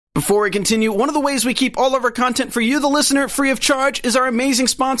Before we continue, one of the ways we keep all of our content for you, the listener, free of charge is our amazing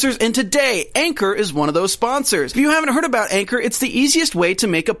sponsors, and today, Anchor is one of those sponsors. If you haven't heard about Anchor, it's the easiest way to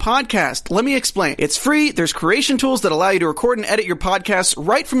make a podcast. Let me explain. It's free, there's creation tools that allow you to record and edit your podcasts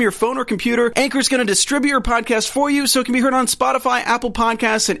right from your phone or computer. Anchor's going to distribute your podcast for you so it can be heard on Spotify, Apple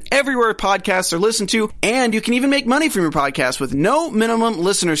Podcasts, and everywhere podcasts are listened to, and you can even make money from your podcast with no minimum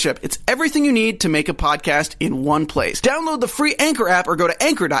listenership. It's everything you need to make a podcast in one place. Download the free Anchor app or go to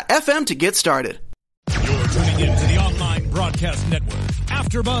anchor.fm to get started. You're tuning in to the online broadcast network,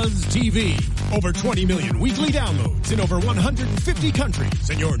 AfterBuzz TV. Over 20 million weekly downloads in over 150 countries,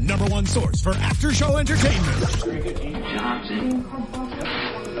 and your number one source for after-show entertainment.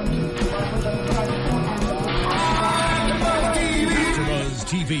 AfterBuzz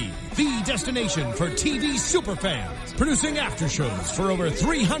TV, the destination for TV superfans, producing aftershows for over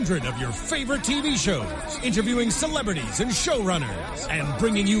 300 of your favorite TV shows, interviewing celebrities and showrunners, and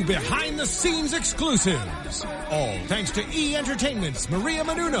bringing you behind-the-scenes exclusives. All thanks to E! Entertainment's Maria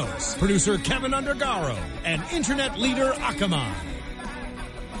Menounos, producer Kevin Undergaro, and internet leader Akamai.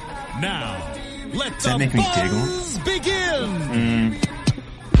 Now, let the buzz begin!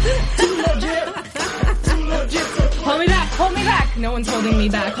 Too legit. Hold me back. No one's holding me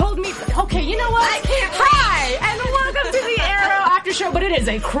back. Hold me. Okay, you know what? I can't. Hi, and welcome to the Arrow After Show, but it is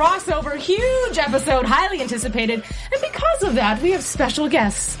a crossover, huge episode, highly anticipated, and because of that, we have special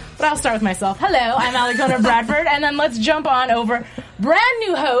guests. But I'll start with myself. Hello, I'm Alexandra Bradford, and then let's jump on over. Brand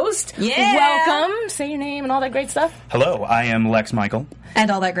new host. Yeah. Welcome. Say your name and all that great stuff. Hello, I am Lex Michael. And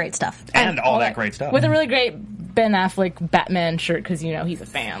all that great stuff. And all that great stuff. With a really great Ben Affleck Batman shirt, because, you know, he's a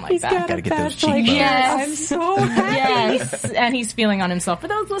fan like that. Gotta get those cheekbones. Yes. I'm so happy. Yes, and he's feeling on himself. For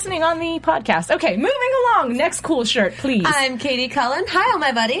those listening on the podcast. Okay, moving along. Next cool shirt, please. I'm Katie Cullen. Hi, all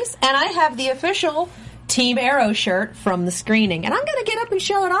my buddies. And I have the official Team Arrow shirt from the screening. And I'm going to get up and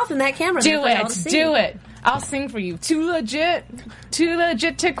show it off in that camera. Do it. I'll sing for you. Too legit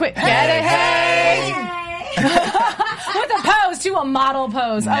to quit. Get it, hey! With a pose, to a model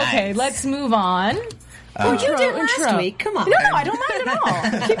pose. Nice. Okay, let's move on. You did last week. Come on. No, I don't mind at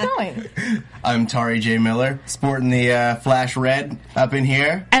all. Keep going. I'm Tari J. Miller, sporting the Flash Red up in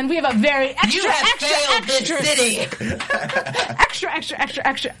here. And we have a very extra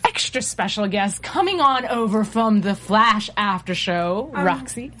special guest coming on over from the Flash After Show,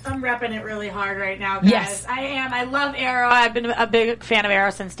 Roxy. I'm repping it really hard right now, guys. Yes. I am. I love Arrow. I've been a big fan of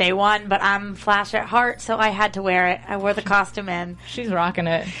Arrow since day one, but I'm Flash at heart, so I had to wear it. I wore the costume in. She's rocking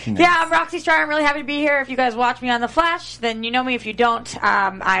it. Nice. Yeah, I'm Roxy Starr. I'm really happy to be here. If you guys watch me on The Flash, then you know me. If you don't,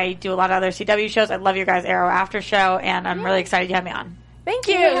 I do a lot of other CW shows. I love your guys' Arrow After Show, and I'm really excited you have me on. Thank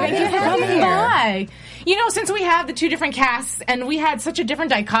you. Thank you for coming by. You know, since we have the two different casts, and we had such a different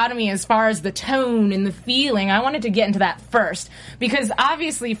dichotomy as far as the tone and the feeling, I wanted to get into that first. Because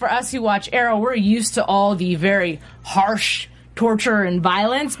obviously, for us who watch Arrow, we're used to all the very harsh torture and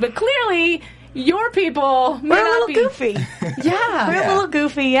violence, but clearly your people we're a little goofy. Yeah. We're a little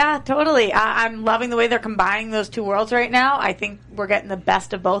goofy. Yeah, totally. I'm loving the way they're combining those two worlds right now. I think we're getting the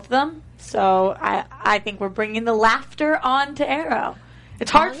best of both of them. So I think we're bringing the laughter onto Arrow. It's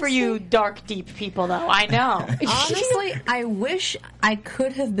hard for you dark, deep people, though. I know. Honestly, I wish I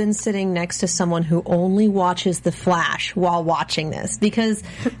could have been sitting next to someone who only watches The Flash while watching this, because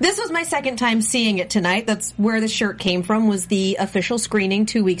this was my second time seeing it tonight. That's where the shirt came from, was the official screening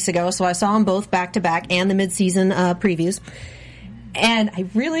 2 weeks ago, so I saw them both back-to-back and the mid-season previews. And I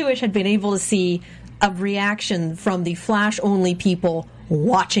really wish I'd been able to see a reaction from the Flash-only people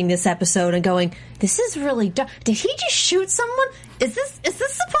watching this episode and going, this is really dark. Did he just shoot someone? Is this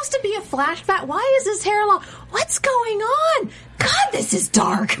supposed to be a flashback? Why is his hair long? What's going on? God, this is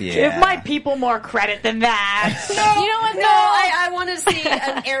dark. Yeah. Give my people more credit than that. You know what? No, I want to see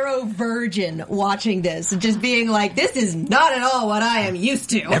an Arrow virgin watching this, just being like, this is not at all what I am used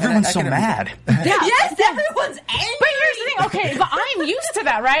to. Everyone's so mad. Yeah. Yes, everyone's angry. But here's the thing. Okay, but I'm used to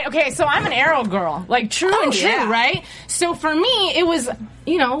that, right? Okay, so I'm an Arrow girl. Like, true, right? So for me, it was,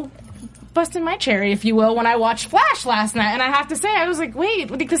 you know, busting my cherry, if you will, when I watched Flash last night. And I have to say, I was like, wait,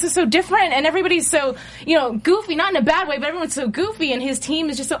 this is so different. And everybody's so, you know, goofy, not in a bad way, but everyone's so goofy, and his team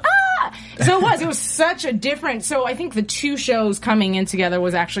is just so, So it was such a different, so I think the two shows coming in together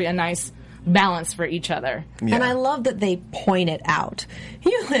was actually a nice balance for each other. Yeah. And I love that they point it out.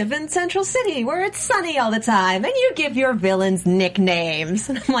 You live in Central City where it's sunny all the time, and you give your villains nicknames.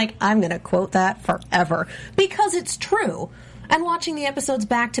 And I'm like, I'm going to quote that forever, because it's true. And watching the episodes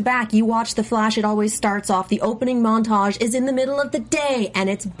back to back, you watch The Flash, it always starts off, the opening montage is in the middle of the day, and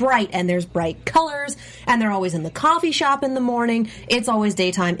it's bright, and there's bright colors, and they're always in the coffee shop in the morning. It's always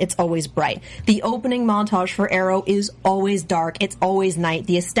daytime, it's always bright. The opening montage for Arrow is always dark, it's always night.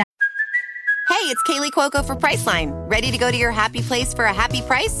 The it's Kaylee Cuoco for Priceline. Ready to go to your happy place for a happy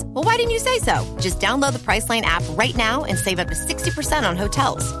price? Well, why didn't you say so? Just download the Priceline app right now and save up to 60% on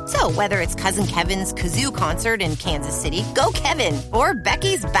hotels. So whether it's Cousin Kevin's Kazoo Concert in Kansas City, go Kevin, or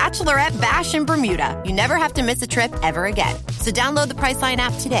Becky's Bachelorette Bash in Bermuda, you never have to miss a trip ever again. So download the Priceline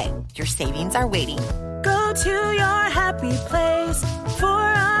app today. Your savings are waiting. Go to your happy place for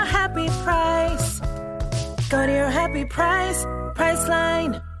a happy price. Go to your happy price,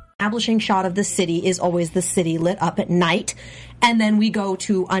 Priceline. Establishing shot of the city is always the city lit up at night, and then we go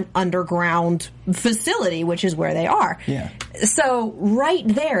to an underground facility, which is where they are. Yeah. So right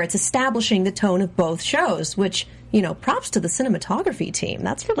there, it's establishing the tone of both shows, which, you know, props to the cinematography team.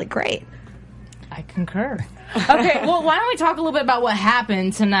 That's really great. I concur. Okay, well, why don't we talk a little bit about what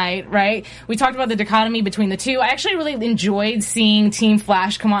happened tonight, right? We talked about the dichotomy between the two. I actually really enjoyed seeing Team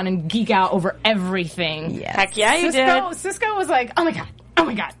Flash come on and geek out over everything. Yes. Heck yeah, you did. Cisco was like, oh my God.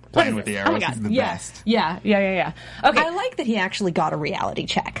 Playing with the arrows. Oh my God. This is the best. Yeah. Okay. I like that he actually got a reality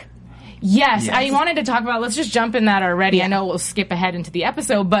check. Yes, I wanted to talk about, let's just jump in that already. Yeah. I know we'll skip ahead into the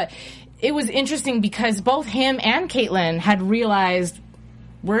episode, but it was interesting because both him and Caitlin had realized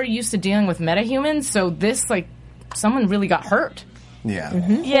we're used to dealing with metahumans, so this, like, someone really got hurt. Yeah.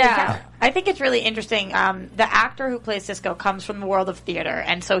 Mm-hmm. Yeah. I think it's really interesting. The actor who plays Cisco comes from the world of theater,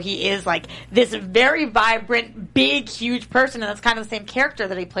 and so he is like this very vibrant, big, huge person, and that's kind of the same character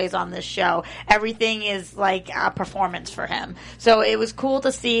that he plays on this show. Everything is like a performance for him. So it was cool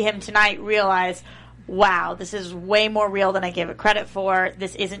to see him tonight realize, wow, this is way more real than I gave it credit for.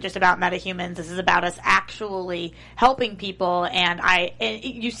 This isn't just about metahumans. This is about us actually helping people. And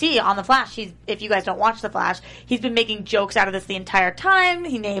you see on The Flash, if you guys don't watch The Flash, he's been making jokes out of this the entire time.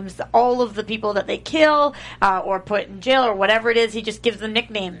 He names all of the people that they kill or put in jail or whatever it is. He just gives them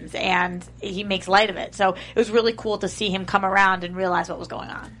nicknames and he makes light of it. So it was really cool to see him come around and realize what was going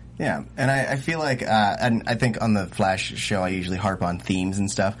on. Yeah, and I feel like, and I think on the Flash show I usually harp on themes and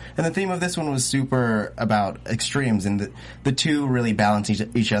stuff, and the theme of this one was super about extremes, and the two really balance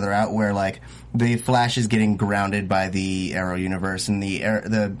each other out, where, like, the Flash is getting grounded by the Arrow universe, and the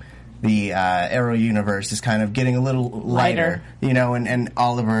Arrow universe is kind of getting a little lighter, you know, and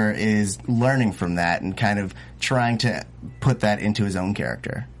Oliver is learning from that and kind of trying to put that into his own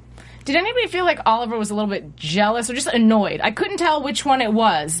character. Did anybody feel like Oliver was a little bit jealous or just annoyed? I couldn't tell which one it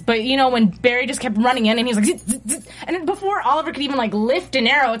was, but you know when Barry just kept running in and he was like, zzz, zzz, and then before Oliver could even like lift an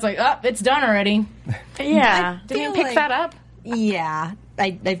arrow, it's like, oh, it's done already. Yeah, did he pick that up? Yeah,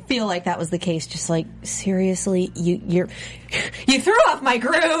 I feel like that was the case. Just like, seriously, you threw off my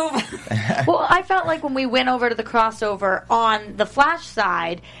groove. Well, I felt like when we went over to the crossover on the Flash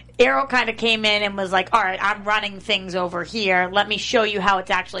side, Arrow kind of came in and was like, all right, I'm running things over here. Let me show you how it's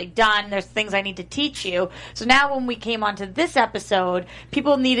actually done. There's things I need to teach you. So now when we came onto this episode,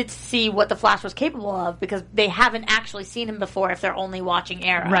 people needed to see what the Flash was capable of because they haven't actually seen him before if they're only watching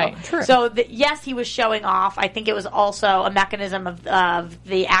Arrow. Right, true. So, yes, he was showing off. I think it was also a mechanism of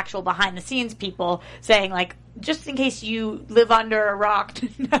the actual behind-the-scenes people saying, like, just in case you live under a rock,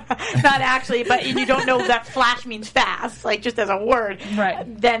 not actually, but you don't know that Flash means fast, like just as a word, right?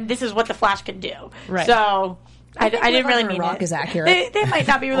 Then this is what the Flash can do. Right. So I didn't really mean a rock it. Is accurate. They might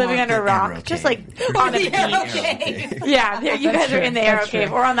not be living under a rock, just like on a beach. Yeah, you guys are in the Arrow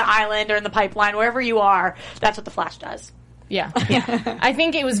Cave or on the island or in the pipeline, wherever you are. That's what the Flash does. Yeah. I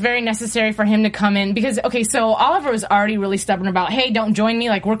think it was very necessary for him to come in because, okay, so Oliver was already really stubborn about, hey, don't join me.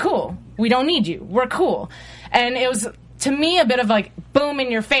 Like, we're cool. We don't need you. We're cool. And it was, to me, a bit of like boom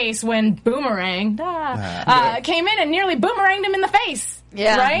in your face when Boomerang came in and nearly boomeranged him in the face.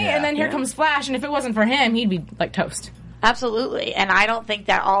 Yeah. Right? Yeah. And then here comes Flash, and if it wasn't for him, he'd be like toast. Absolutely. And I don't think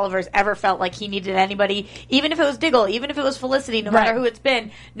that Oliver's ever felt like he needed anybody, even if it was Diggle, even if it was Felicity, no matter who it's been,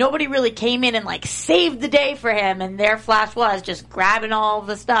 nobody really came in and like saved the day for him, and their Flash was just grabbing all of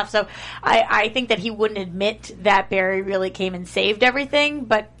the stuff. So I think that he wouldn't admit that Barry really came and saved everything,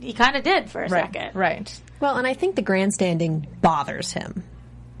 but he kind of did for a second. Right. Well, and I think the grandstanding bothers him.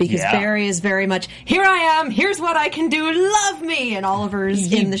 Because Barry is very much, here I am, here's what I can do, love me, and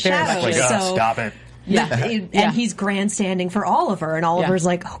Oliver's in the shadows. Like, so stop it. Yeah, and he's grandstanding for Oliver, and Oliver's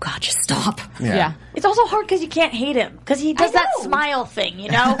like, oh God, just stop. Yeah. It's also hard because you can't hate him because he does that smile thing, you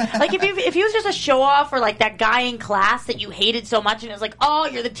know? Like if he was just a show off or like that guy in class that you hated so much and it was like, oh,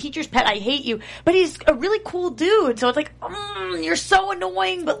 you're the teacher's pet, I hate you. But he's a really cool dude, so it's like, you're so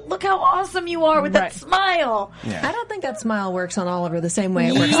annoying, but look how awesome you are with that smile. Yeah. I don't think that smile works on Oliver the same way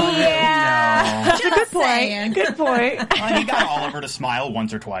it works on him. Yeah. That's a good point. Good point. He got Oliver to smile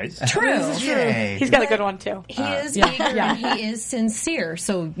once or twice. True. He's got a good one too. He is eager and he is sincere,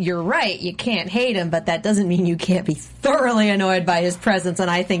 so you're right, you can't hate him. him, but that doesn't mean you can't be thoroughly annoyed by his presence, and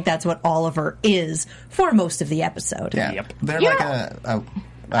I think that's what Oliver is for most of the episode. Yeah. Yep. They're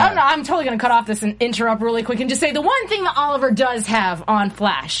I'm totally going to cut off this and interrupt really quick and just say the one thing that Oliver does have on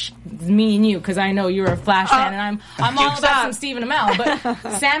Flash, me and you, because I know you're a Flash fan, and I'm all about some Stephen Amell,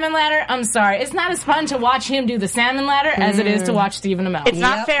 but Salmon Ladder, I'm sorry, it's not as fun to watch him do the Salmon Ladder as it is to watch Stephen Amell. It's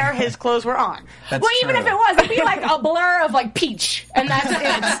not fair. His clothes were on. That's well, even true. if it was, it'd be like a blur of like peach, and that's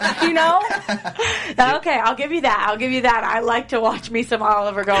it. You know? Okay, I'll give you that. I like to watch me some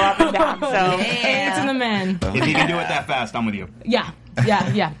Oliver go up and down. So It's in the men. If you can do it that fast, I'm with you. Yeah.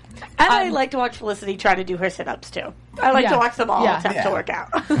 And I like to watch Felicity try to do her sit-ups, too. I like to watch them all attempt to work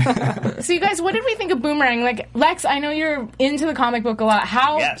out. So you guys, what did we think of Boomerang? Like, Lex, I know you're into the comic book a lot.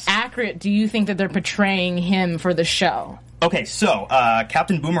 How accurate do you think that they're portraying him for the show? Okay, so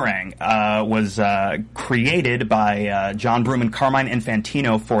Captain Boomerang was created by John Broome and Carmine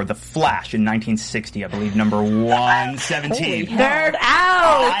Infantino for The Flash in 1960, I believe, number 117. Nerd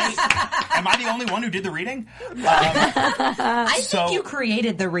out! Am I the only one who did the reading? I think you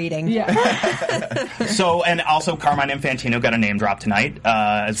created the reading. Yeah. So, and also Carmine Infantino got a name drop tonight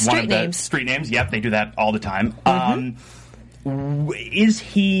as one of the street names. Yep, they do that all the time. Is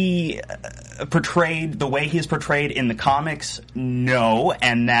he portrayed the way he is portrayed in the comics? No,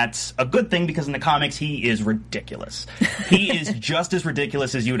 and that's a good thing because in the comics he is ridiculous. He is just as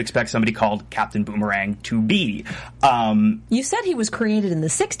ridiculous as you would expect somebody called Captain Boomerang to be. You said he was created in the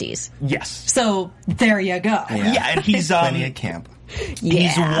 60s. Yes. So, there you go. Yeah, and he's plenty of camp.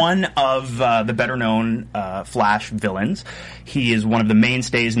 He's one of the better-known Flash villains. He is one of the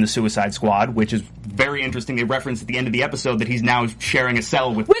mainstays in the Suicide Squad, which is very interesting. They reference at the end of the episode that he's now sharing a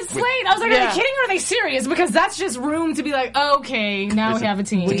cell with Slade. I was like, are they kidding or are they serious? Because that's just room to be like, okay, now we have a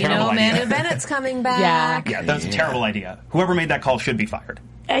team. We know Manu Bennett's coming back. Yeah, that's a terrible idea. Whoever made that call should be fired.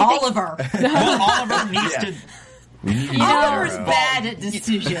 Oliver. Well, Oliver needs to... Oliver's bad at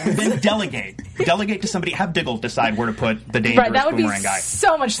decisions. Then delegate. Delegate to somebody. Have Diggle decide where to put the dangerous that would be Boomerang guy.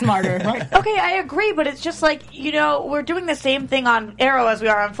 so much smarter. Okay, I agree, but it's just like, we're doing the same thing on Arrow as we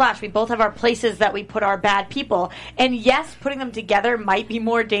are on Flash. We both have our places that we put our bad people. And yes, putting them together might be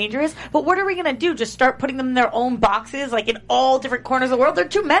more dangerous, but what are we going to do? Just start putting them in their own boxes, like in all different corners of the world? There are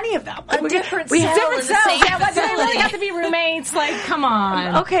too many of them. We have different cells. Yeah, but do they really facility. have to be roommates? Like, come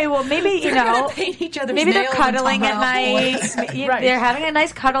on. Okay, well, maybe, They're gonna paint each other's maybe they're nails cuddling and at talk night. Right. They're having a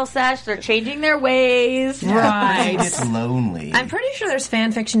nice cuddle sesh. They're changing their ways. Right. It's lonely. I'm pretty sure there's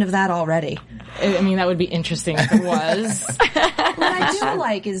fan fiction of that already. I mean, that would be interesting if it was. What I do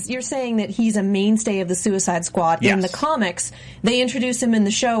like is you're saying that he's a mainstay of the Suicide Squad. Yes. In the comics, they introduce him in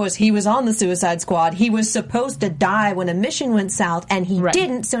the show as he was on the Suicide Squad. He was supposed to die when a mission went south, and he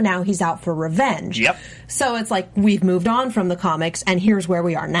didn't, so now he's out for revenge. Yep. So it's like we've moved on from the comics, and here's where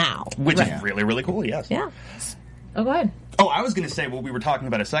we are now. Which is really, really cool, yes. Yeah. Oh, go ahead. Oh, I was going to say what we were talking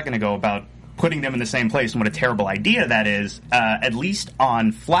about a second ago about putting them in the same place and what a terrible idea that is. At least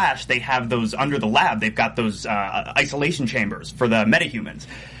on Flash, they have those under the lab. They've got those isolation chambers for the metahumans.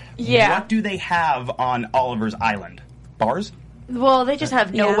 Yeah. What do they have on Oliver's Island? Bars? Well, they just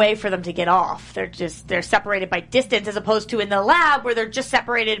have no way for them to get off. They're separated by distance as opposed to in the lab where they're just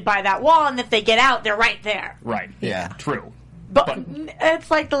separated by that wall, and if they get out, they're right there. Right. Yeah. True. But it's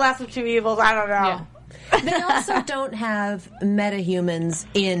like the last of two evils. I don't know. Yeah. They also don't have metahumans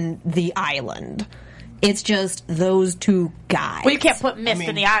in the island. It's just those two guys. Well, you can't put Mist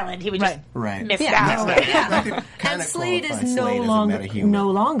in the island. He would just miss out. And Slade is no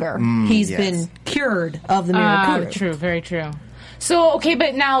longer. He's been cured of the Mirakuru. True, very true. So, okay,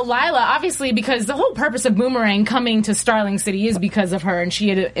 but now Lila, obviously, because the whole purpose of Boomerang coming to Starling City is because of her, and she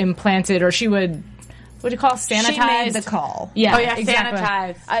had implanted, or she would... What do you call it? Sanitized? She made the call. Yeah, exactly.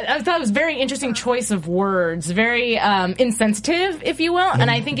 Sanitized. I thought it was a very interesting choice of words. Very insensitive, if you will.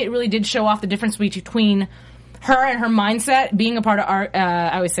 And I think it really did show off the difference between her and her mindset being a part of,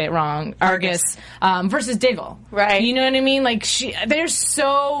 I always say it wrong, Argus, versus Diggle. Right. You know what I mean? Like, they're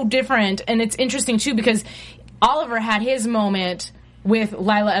so different. And it's interesting, too, because Oliver had his moment with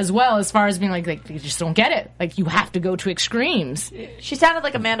Lila as well, as far as being like you just don't get it. Like, you have to go to extremes. She sounded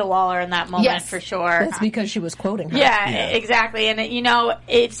like Amanda Waller in that moment, for sure. That's because she was quoting her. Yeah, exactly. And,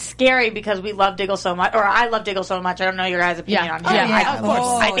 it's scary because we love Diggle so much, or I love Diggle so much. I don't know your guys' opinion on him.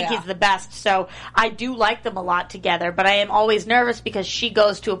 I think he's the best. So I do like them a lot together, but I am always nervous because she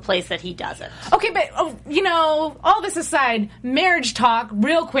goes to a place that he doesn't. Okay, but, all this aside, marriage talk,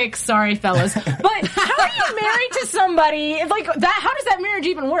 real quick, sorry, fellas. But how are you married to somebody, like, that? How how does that marriage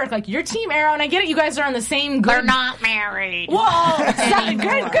even work? Like, you're Team Arrow, and I get it, you guys are on the same good... They're not married. Whoa!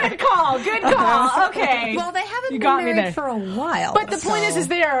 Good call. Okay. Well, they haven't You been got me married there. for a while. But the point is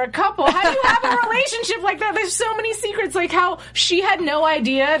they are a couple. How do you have a relationship like that? There's so many secrets. Like how she had no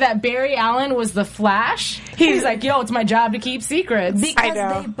idea that Barry Allen was the Flash. He's like, yo, it's my job to keep secrets.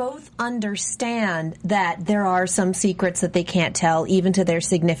 Because they both understand that there are some secrets that they can't tell, even to their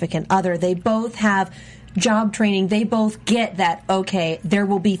significant other. They both have job training. They both get that, okay, there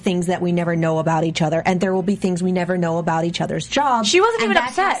will be things that we never know about each other, and there will be things we never know about each other's jobs. She wasn't even that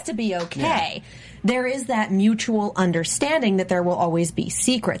upset. has to be okay. Yeah. There is that mutual understanding that there will always be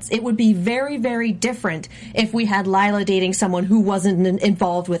secrets. It would be very, very different if we had Lila dating someone who wasn't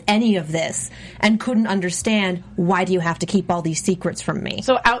involved with any of this and couldn't understand, why do you have to keep all these secrets from me?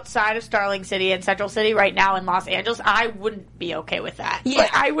 So outside of Starling City and Central City right now in Los Angeles, I wouldn't be okay with that. Yeah.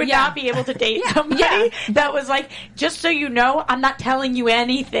 Like, I would not be able to date somebody that was like, just so you know, I'm not telling you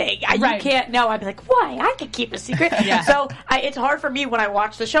anything. You can't know. I'd be like, why? I could keep a secret. So it's hard for me when I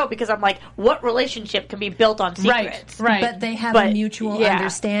watch the show because I'm like, what relationship can be built on secrets? Right. But they have a mutual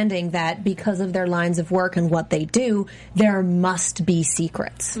understanding that because of their lines of work and what they do, there must be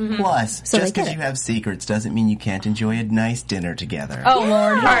secrets. Plus, So just they get because you have secrets doesn't mean you can't enjoy a nice dinner together. Oh,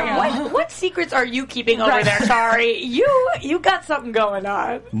 Lord. All right, what secrets are you keeping over there, Tari? You got something going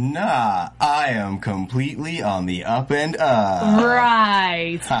on. Nah, I am completely on the up and up.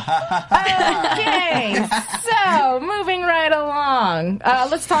 Right. Okay. So, moving right along.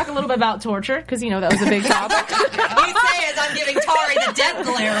 Let's talk a little bit about torture, because, that was a big topic. You say as I'm giving Tari the death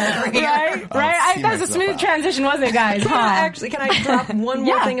glare over here. Right? That was a smooth transition, wasn't it, guys? Actually, can I drop one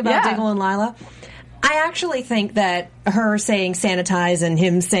more thing about Diggle and Lila? I actually think that her saying sanitize and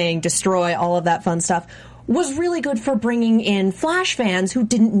him saying destroy, all of that fun stuff, was really good for bringing in Flash fans who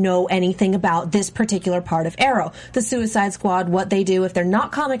didn't know anything about this particular part of Arrow. The Suicide Squad, what they do, if they're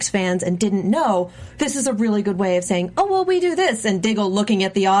not comics fans and didn't know, this is a really good way of saying, oh, well, we do this. And Diggle looking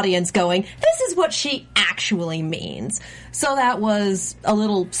at the audience going, this is what she actually means. So that was a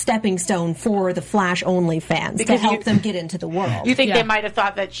little stepping stone for the Flash-only fans to help them get into the world. You think they might have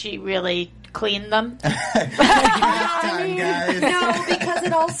thought that she really cleaned them? No, because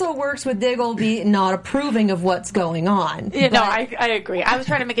it also works with Diggle not approving of what's going on. Yeah, no, I agree. I was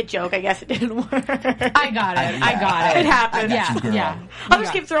trying to make a joke. I guess it didn't work. I got it. It happened. Yeah. I'll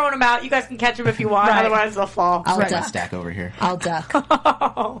just keep throwing them out. You guys can catch them if you want. Otherwise, they'll fall. I'll duck. Stack over here. I'll duck.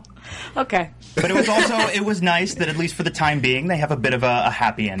 Oh, okay. But it was nice that at least for the time being, they have a bit of a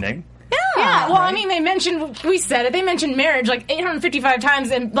happy ending. Yeah, well, I mean, we said it, they mentioned marriage like 855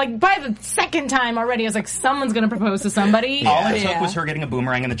 times, and like by the second time already, I was like, someone's going to propose to somebody. All it took was her getting a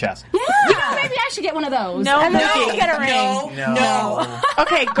boomerang in the chest. Yeah. Maybe I should get one of those. No, and then I'll get a ring. No.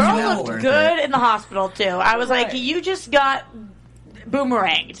 Okay, girl looked good in the hospital, too. I was like, you just got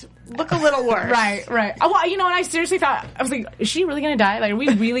boomeranged. Look a little worse. Right. Well, you know what? I seriously thought, I was like, is she really going to die? Like, are we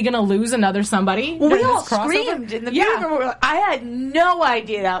really going to lose another somebody? Well, we all screamed in the theater. I had no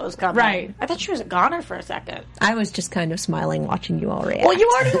idea that was coming. Right. I thought she was a goner for a second. I was just kind of smiling watching you all react. Well,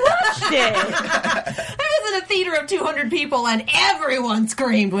 you already watched it. I was in a theater of 200 people and everyone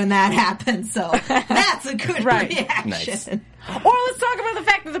screamed when that happened, so that's a good reaction. Nice. Or let's talk about the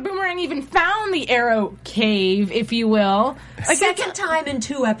fact that the boomerang even found the Arrow cave, if you will. Like second time in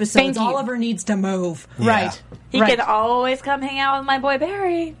 2 episodes, Oliver needs to move. Yeah. Right. He can always come hang out with my boy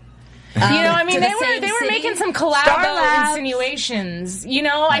Barry. I mean, they were making some collabo insinuations.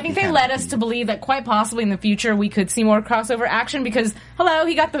 I think they led us to believe that quite possibly in the future we could see more crossover action because,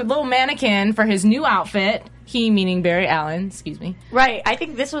 he got the little mannequin for his new outfit. He, meaning Barry Allen, excuse me. Right. I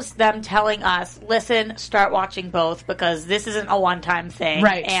think this was them telling us, listen, start watching both because this isn't a one-time thing.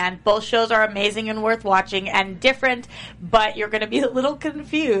 Right. And both shows are amazing and worth watching and different, but you're going to be a little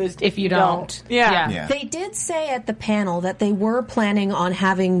confused if you don't. Yeah. They did say at the panel that they were planning on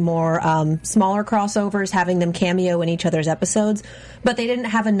having more smaller crossovers, having them cameo in each other's episodes, but they didn't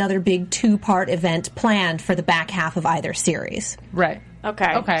have another big 2-part event planned for the back half of either series. Right.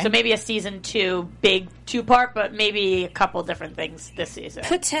 Okay. So maybe a season 2, big 2-part, but maybe a couple different things this season.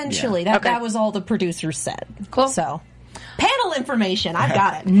 Potentially. That was all the producers said. Cool. So, panel information. I've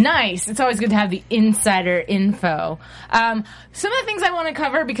got it. Nice. It's always good to have the insider info. Some of the things I want to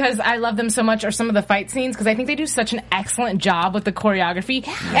cover because I love them so much are some of the fight scenes because I think they do such an excellent job with the choreography.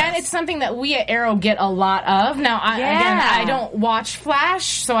 Yes. And it's something that we at Arrow get a lot of. Now, again, I don't watch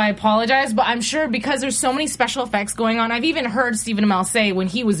Flash, so I apologize, but I'm sure because there's so many special effects going on, I've even heard Stephen Amell say when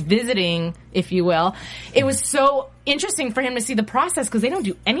he was visiting, if you will, it was so interesting for him to see the process because they don't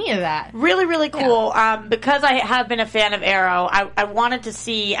do any of that. Really, really cool. Yeah. Because I have been a fan of Arrow, I wanted to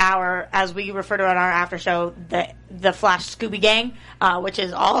see as we refer to it on our after show, the Flash Scooby Gang, which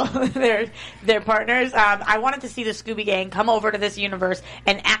is all their partners. I wanted to see the Scooby Gang come over to this universe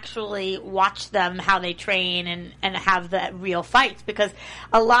and actually watch them, how they train and have the real fights, because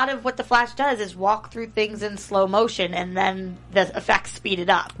a lot of what the Flash does is walk through things in slow motion and then the effects speed it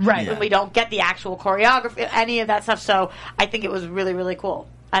up. Right. When we don't get the actual choreography, any of that stuff. So I think it was really, really cool.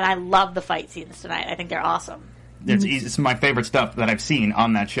 And I love the fight scenes tonight. I think they're awesome. It's my favorite stuff that I've seen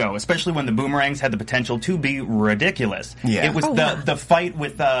on that show, especially when the boomerangs had the potential to be ridiculous. Yeah. It was the fight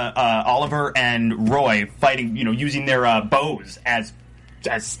with Oliver and Roy fighting, using their bows as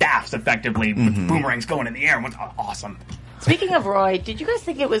staffs effectively, with the boomerangs going in the air. It was awesome. Speaking of Roy, did you guys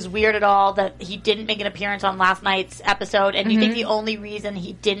think it was weird at all that he didn't make an appearance on last night's episode? And do you think the only reason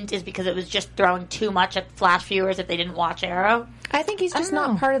he didn't is because it was just throwing too much at Flash viewers if they didn't watch Arrow? I think he's just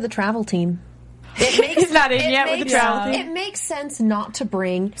not part of the travel team. He's not in yet with the travel team. It makes sense not to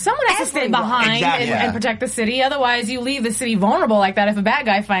bring Someone has to stay behind Exactly. and protect the city. Otherwise, you leave the city vulnerable like that. If a bad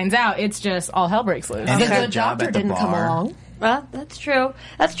guy finds out, it's just all hell breaks loose. And The he has a good job doctor at the didn't come bar. along. Well, that's true.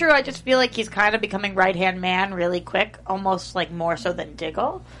 That's true. I just feel like he's kind of becoming right-hand man really quick, almost like more so than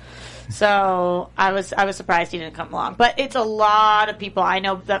Diggle. So I was surprised he didn't come along. But it's a lot of people. I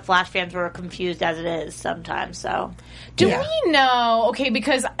know that Flash fans were confused as it is sometimes. So Do we know, okay,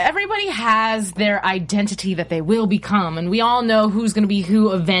 because everybody has their identity that they will become, and we all know who's going to be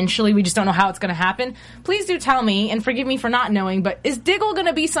who eventually. We just don't know how it's going to happen. Please do tell me, and forgive me for not knowing, but is Diggle going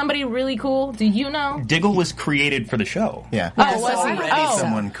to be somebody really cool? Do you know? Diggle was created for the show. Yeah. Oh, was he? already Oh.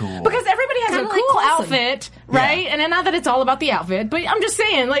 someone cool. Because everybody has Kinda a like cool Coulson. outfit, right? Yeah. And not that it's all about the outfit, but I'm just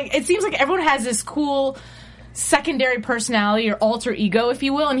saying, like, it seems like everyone has this cool secondary personality or alter ego, if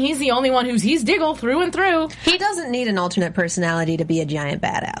you will, and he's the only one he's Diggle through and through. He doesn't need an alternate personality to be a giant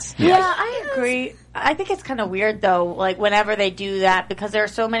badass. yeah, I agree. I think it's kind of weird though, like whenever they do that, because there are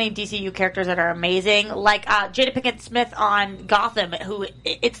so many DCU characters that are amazing, like Jada Pinkett Smith on Gotham, who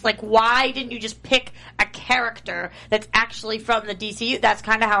it's like, why didn't you just pick a character that's actually from the DCU? That's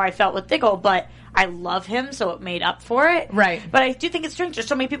kind of how I felt with Diggle, but I love him, so it made up for it. Right. But I do think it's strange. There's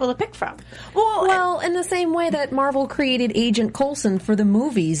so many people to pick from. Well, in the same way that Marvel created Agent Coulson for the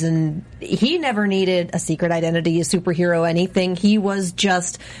movies, and he never needed a secret identity, a superhero, anything. He was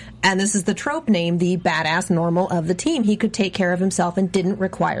just, and this is the trope name, the badass normal of the team. He could take care of himself and didn't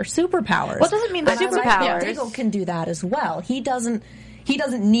require superpowers. What doesn't mean the And I like superpowers? that Diggle can do that as well. He doesn't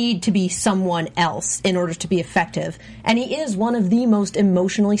need to be someone else in order to be effective. And he is one of the most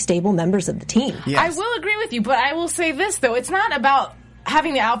emotionally stable members of the team. Yes. I will agree with you, but I will say this, though. It's not about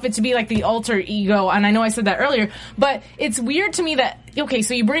having the outfit to be like the alter ego, and I know I said that earlier, but it's weird to me that, okay,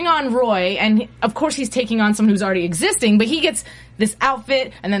 so you bring on Roy, and of course he's taking on someone who's already existing, but he gets this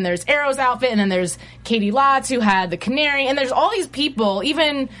outfit, and then there's Arrow's outfit, and then there's Katie Lotz, who had the Canary, and there's all these people,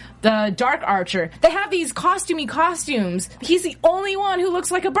 even the Dark Archer. They have these costumey costumes. He's the only one who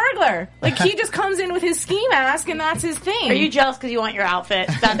looks like a burglar. Like, he just comes in with his ski mask, and that's his thing. Are you jealous because you want your outfit?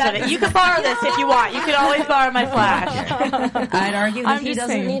 That's what it. You can borrow this if you want. You can always borrow my Flash. I'd argue that I'm he just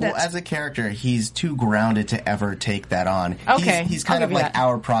doesn't saying. need it. Well, as a character, he's too grounded to ever take that on. Okay, He's kind I'll of give you like that.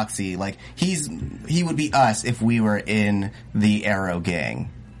 our proxy. Like, he would be us if we were in the Arrow gang.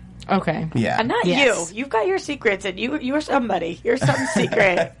 Okay. Yeah. And not Yes. you. You've got your secrets, and you are somebody. You're some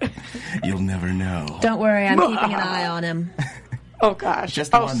secret. You'll never know. Don't worry, I'm keeping an eye on him. Oh gosh.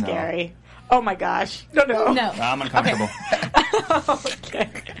 Just the oh, one, though. scary. Oh my gosh. No. No. I'm uncomfortable. Okay.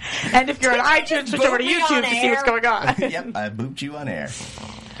 And if you're on iTunes, switch over to me YouTube on to see what's air. going on. Yep, I booped you on air.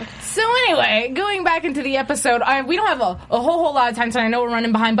 So anyway, going back into the episode, we don't have a whole lot of time tonight. I know we're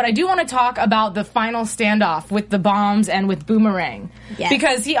running behind, but I do want to talk about the final standoff with the bombs and with Boomerang. Yes.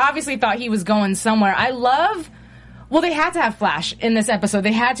 Because he obviously thought he was going somewhere. Well, they had to have Flash in this episode.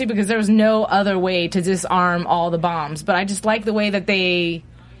 They had to because there was no other way to disarm all the bombs. But I just like the way that they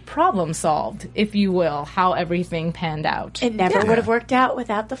problem solved, if you will, how everything panned out. It never would have worked out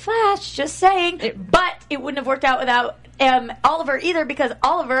without the Flash, just saying. But it wouldn't have worked out without Oliver either, because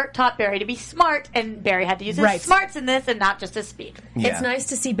Oliver taught Barry to be smart, and Barry had to use his smarts in this and not just his speed. Yeah. It's nice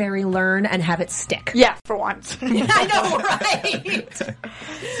to see Barry learn and have it stick. Yeah, for once. I know, right?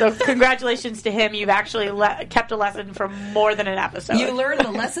 So congratulations to him. You've actually kept a lesson for more than an episode. You learned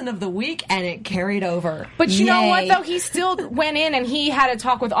the lesson of the week, and it carried over. But you know what, Yay. though? He still went in and he had a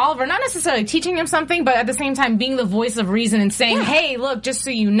talk with Oliver, not necessarily teaching him something, but at the same time being the voice of reason and saying, hey, look, just so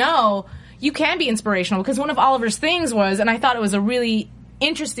you know, you can be inspirational. Because one of Oliver's things was, and I thought it was a really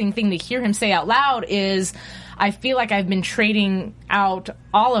interesting thing to hear him say out loud, is I feel like I've been trading out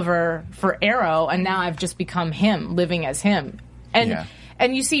Oliver for Arrow, and now I've just become him, living as him. And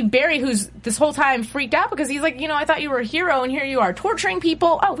And you see Barry, who's this whole time freaked out because he's like, I thought you were a hero, and here you are torturing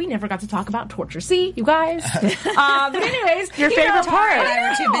people. Oh, we never got to talk about torture. See, you guys. But anyways, your favorite part. And I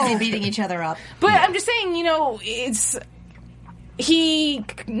were too busy beating each other up. But I'm just saying, he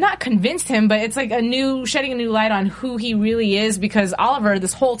not convinced him, but it's like shedding a new light on who he really is, because Oliver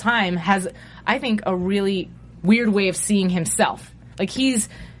this whole time has, I think, a really weird way of seeing himself. Like, he's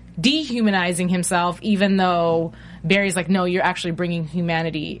dehumanizing himself, even though Barry's like, no, you're actually bringing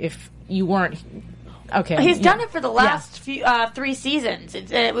humanity. If you weren't, okay. He's done it for the last few 3 seasons.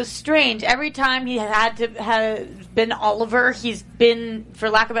 It was strange. Every time he had to have been Oliver, he's been, for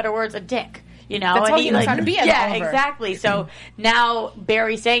lack of better words, a dick. That's all he knows how to be as Oliver. Exactly. So now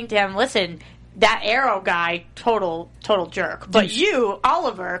Barry's saying to him, listen, that Arrow guy, total jerk. But you,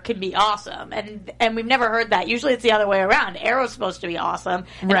 Oliver, can be awesome. And we've never heard that. Usually it's the other way around. Arrow's supposed to be awesome,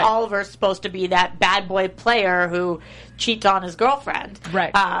 and Oliver's supposed to be that bad boy player who cheats on his girlfriend.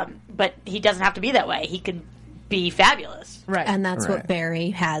 Right. But he doesn't have to be that way. He can be fabulous. Right. And that's what Barry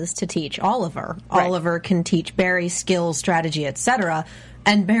has to teach Oliver. Right. Oliver can teach Barry skills, strategy, etc.,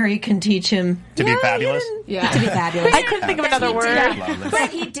 and Barry can teach him to be fabulous. To be fabulous. I couldn't think of another word.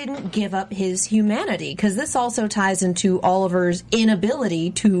 But he didn't give up his humanity, because this also ties into Oliver's inability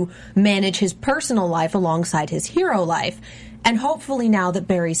to manage his personal life alongside his hero life. And hopefully now that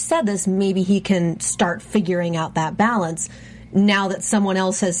Barry said this, maybe he can start figuring out that balance now that someone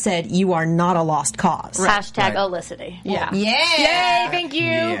else has said you are not a lost cause. Hashtag Olicity. Yeah. Yeah. Yay, thank you.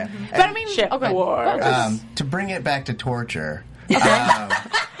 Yeah. But I mean, Ship okay. wars. To bring it back to torture.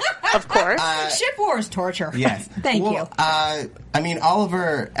 Of course. Ship wars torture. Yes. Thank you. I mean,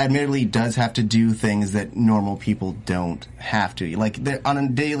 Oliver admittedly does have to do things that normal people don't have to. Like, on a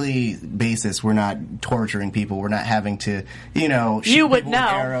daily basis, we're not torturing people. We're not having to, shoot You would people with know.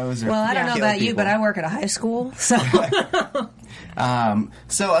 arrows. Or Well, I don't know kill about you, people. but I work at a high school, so...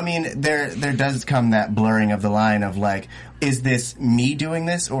 So, I mean, there does come that blurring of the line of, like, is this me doing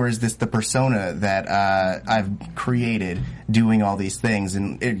this, or is this the persona that I've created doing all these things?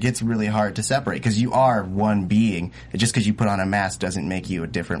 And it gets really hard to separate, because you are one being. Just because you put on a mask doesn't make you a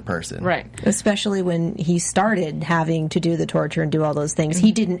different person. Right. Especially when he started having to do the torture and do all those things.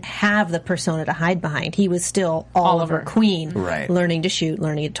 He didn't have the persona to hide behind. He was still Oliver Queen. Right. Learning to shoot,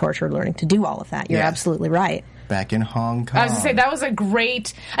 learning to torture, learning to do all of that. You're absolutely right. Back in Hong Kong. I was going to say, that was a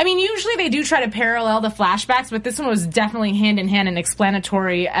great... I mean, usually they do try to parallel the flashbacks, but this one was definitely hand-in-hand and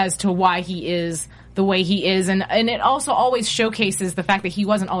explanatory as to why he is the way he is, and it also always showcases the fact that he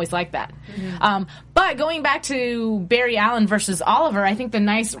wasn't always like that. Mm-hmm. But going back to Barry Allen versus Oliver, I think the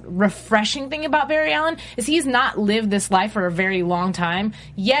nice, refreshing thing about Barry Allen is he's not lived this life for a very long time.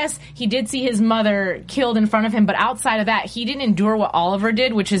 Yes, he did see his mother killed in front of him, but outside of that, he didn't endure what Oliver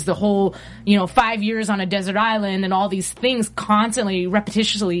did, which is the whole, 5 years on a desert island and all these things constantly,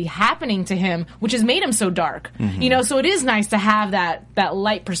 repetitiously happening to him, which has made him so dark. Mm-hmm. So it is nice to have that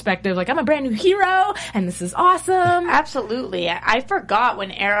light perspective, like, I'm a brand new hero, and this is awesome. Absolutely. I forgot when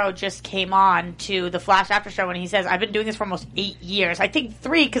Arrow just came on to the Flash After Show when he says, I've been doing this for almost 8 years. I think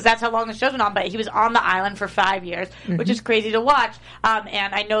 3, because that's how long the show's been on, but he was on the island for 5 years, which is crazy to watch.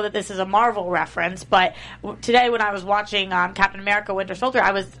 And I know that this is a Marvel reference, but today when I was watching Captain America Winter Soldier,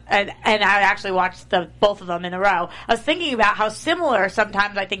 and I actually watched both of them in a row, I was thinking about how similar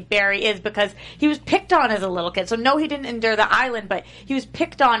sometimes I think Barry is, because he was picked on as a little kid. So no, he didn't endure the island, but he was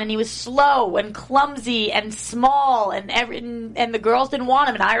picked on, and he was slow and clumsy and small, and the girls didn't want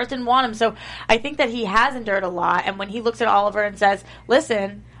him, and Iris didn't want him. So I think that he has endured a lot. And when he looks at Oliver and says,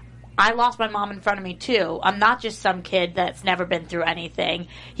 listen, I lost my mom in front of me too. I'm not just some kid that's never been through anything.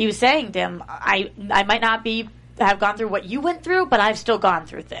 He was saying to him, I might not have gone through what you went through, but I've still gone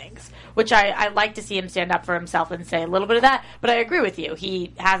through things, which I like to see him stand up for himself and say a little bit of that. But I agree with you.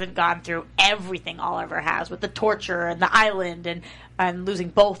 He hasn't gone through everything Oliver has, with the torture and the island and losing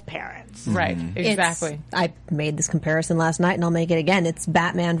both parents. Right, exactly. I made this comparison last night, and I'll make it again. It's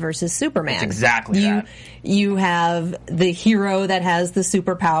Batman versus Superman. It's exactly that. You have the hero that has the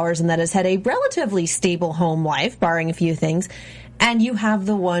superpowers and that has had a relatively stable home life, barring a few things. And you have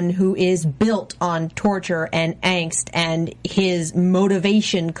the one who is built on torture and angst, and his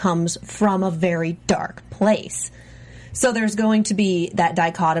motivation comes from a very dark place. So there's going to be that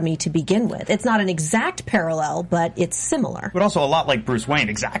dichotomy to begin with. It's not an exact parallel, but it's similar. But also a lot like Bruce Wayne,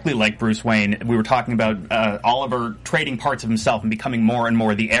 exactly like Bruce Wayne. We were talking about Oliver trading parts of himself and becoming more and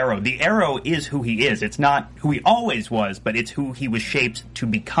more the Arrow. The Arrow is who he is. It's not who he always was, but it's who he was shaped to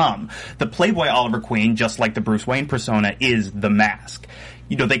become. The Playboy Oliver Queen, just like the Bruce Wayne persona, is the mask.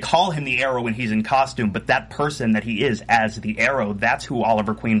 they call him the Arrow when he's in costume, but that person that he is as the Arrow, that's who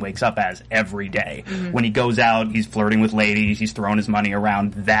Oliver Queen wakes up as every day. Mm-hmm. When he goes out, he's flirting with ladies, he's throwing his money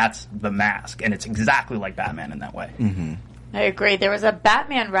around. That's the mask, and it's exactly like Batman in that way. Mm-hmm. I agree. There was a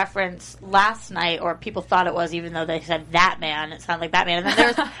Batman reference last night, or people thought it was, even though they said Batman. It sounded like Batman. And then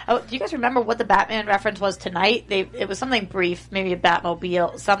there was, do you guys remember what the Batman reference was tonight? It was something brief, maybe a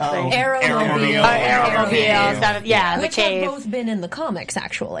Batmobile, something. Aeromobile. Aeromobile. Yeah, which have both been in the comics,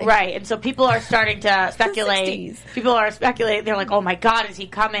 actually. Right, and so people are starting to speculate. People are speculating. They're like, oh my God, is he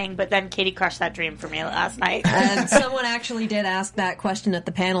coming? But then Katie crushed that dream for me last night. And someone actually did ask that question at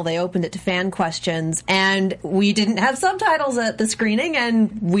the panel. They opened it to fan questions, and we didn't have subtitles at the screening,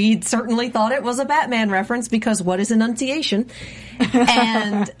 and we certainly thought it was a Batman reference because what is enunciation?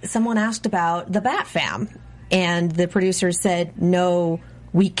 And someone asked about the Bat Fam, and the producers said, no,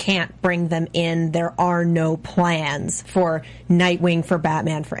 we can't bring them in. There are no plans for Nightwing, for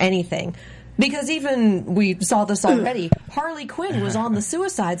Batman, for anything. Because even, we saw this already, Harley Quinn was on the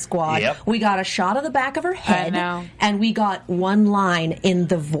Suicide Squad. Yep. We got a shot of the back of her head, and we got one line in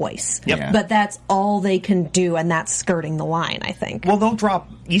the voice. Yep. Yeah. But that's all they can do, and that's skirting the line, I think. Well, they'll drop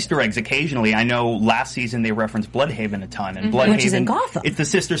Easter eggs occasionally. I know last season they referenced Bloodhaven a ton. And Bloodhaven, which is in Gotham. It's the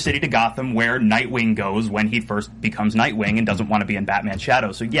sister city to Gotham where Nightwing goes when he first becomes Nightwing and doesn't want to be in Batman's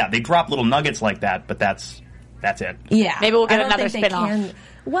shadow. So yeah, they drop little nuggets like that, but that's it. Yeah. Maybe we'll get another spin-off.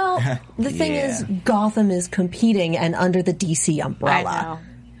 Well, the thing is, Gotham is competing and under the DC umbrella. I know.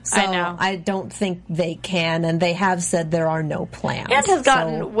 So I don't think they can, and they have said there are no plans. It has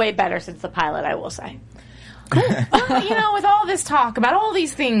gotten way better since the pilot, I will say. Cool. Well, with all this talk about all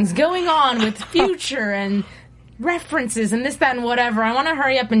these things going on with future and references and this, that, and whatever, I want to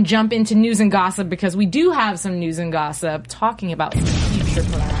hurry up and jump into news and gossip because we do have some news and gossip talking about future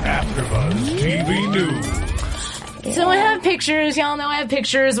plans. AfterBuzz TV News. So I have pictures. Y'all know I have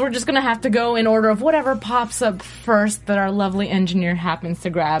pictures. We're just going to have to go in order of whatever pops up first that our lovely engineer happens to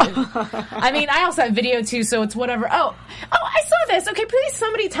grab. I mean, I also have video, too, so it's whatever. Oh, I saw this. Okay, please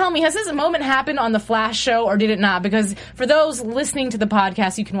somebody tell me, has this moment happened on the Flash show or did it not? Because for those listening to the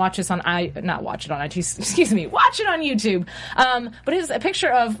podcast, you can watch this on not watch it on iTunes, excuse me, watch it on YouTube. But it's a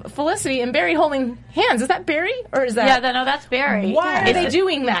picture of Felicity and Barry holding hands. Is that Barry? Or is that... Yeah, no, that's Barry. Why are they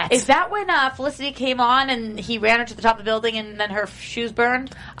doing that? Is that when Felicity came on and he ran her to the top of the building and then her shoes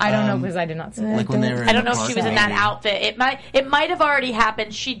burned? I don't know because I did not see like that. I don't know if she was in that outfit. It might have already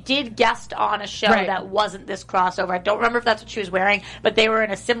happened. She did guest on a show that wasn't this crossover. I don't remember if that's what she was wearing, but they were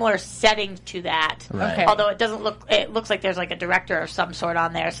in a similar setting to that. Right. Okay. Although it looks like there's like a director of some sort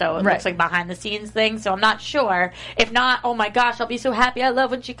on there, so it looks like behind the scenes thing. So I'm not sure. If not, oh my gosh, I'll be so happy. I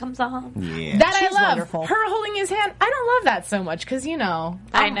love when she comes on. Yeah. That She's I love. wonderful. Her holding his hand. I don't love that so much because I know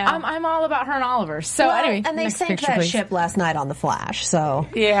I'm all about her and Oliver. So anyway, and they next sank picture, that please. ship last night on the Flash. So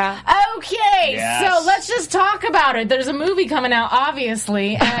Yeah. Okay, Yes. so let's just talk about it. There's a movie coming out,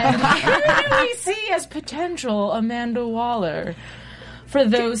 obviously, and who do we see as potential Amanda Waller? For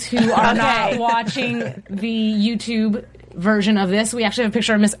those who are not watching the YouTube version of this, we actually have a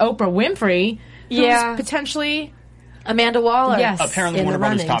picture of Miss Oprah Winfrey, who's potentially Amanda Waller. Yes. Apparently in one the of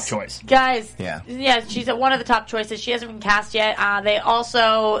Mother's runnings. top choice. Guys, Yeah. she's one of the top choices. She hasn't been cast yet. They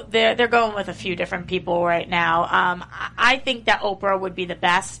also they're going with a few different people right now. I think that Oprah would be the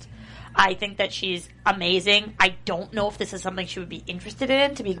best. I think that she's amazing. I don't know if this is something she would be interested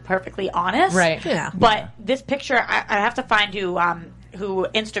in, to be perfectly honest. Right. Yeah. But this picture, I have to find who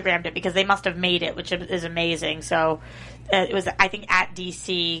Instagrammed it because they must have made it, which is amazing. So it was, I think, at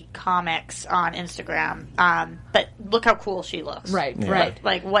DC Comics on Instagram. But look how cool she looks. Right.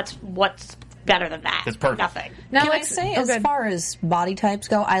 Like what's better than that? It's perfect. Nothing. Now, Can I let's say, oh, as good. far as body types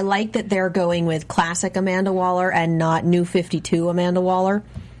go, I like that they're going with classic Amanda Waller and not New 52 Amanda Waller.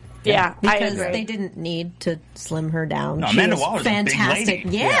 Yeah, I Because agree. they didn't need to slim her down. No, She Amanda was Waller's fantastic. a big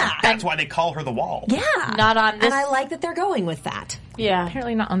lady. Yeah. That's why they call her the Wall. Yeah. Not on this. And I like that they're going with that. Yeah.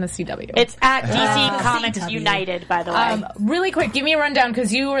 Apparently not on the CW. It's at DC Comics CW. United, by the way. Really quick, give me a rundown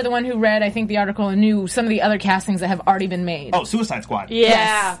because you were the one who read, I think, the article and knew some of the other castings that have already been made. Oh, Suicide Squad.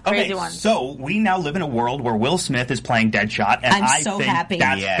 Yeah, crazy Okay, one. so we now live in a world where Will Smith is playing Deadshot, and I'm I so think happy.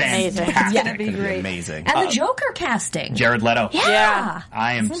 that's Yes. Amazing. fantastic. It's gonna be great. Amazing. And the Joker casting. Jared Leto. Yeah.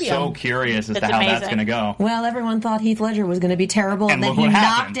 I am gonna be so curious as It's to how that's amazing. going to go. Well, everyone thought Heath Ledger was going to be terrible, And and then look he what knocked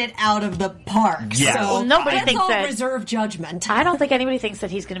happened. it out of the park. Yes. So Well, nobody it's thinks all that- reserve judgment. I don't think anybody thinks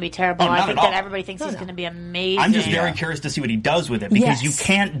that he's going to be terrible. not I at think all. that everybody thinks he's going to be amazing. I'm just very curious to see what he does with it, because you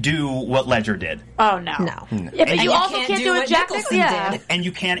can't do what Ledger did. Oh, no. Yeah, but you also can't do what Jack did. And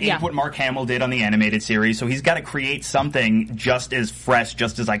you can't ape what Mark Hamill did on the animated series, so he's got to create something just as fresh,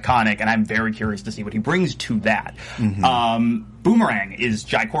 just as iconic, and I'm very curious to see what he brings to that. Boomerang is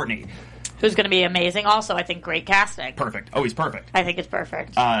Jai Courtney. Who's going to be amazing. Also, I think great casting. Perfect. Oh, he's perfect. I think it's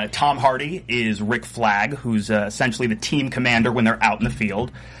perfect. Tom Hardy is Rick Flag, who's essentially the team commander when they're out in the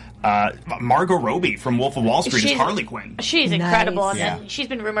field. Margot Robbie from Wolf of Wall Street is Harley Quinn. She's incredible, and she's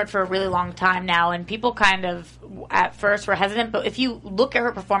been rumored for a really long time now, and people kind of, at first, were hesitant, but if you look at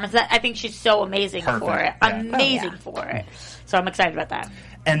her performance, I think she's so amazing for it. Yeah. Amazing for it. So I'm excited about that.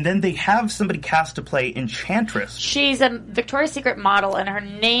 And then they have somebody cast to play Enchantress. She's a Victoria's Secret model, and her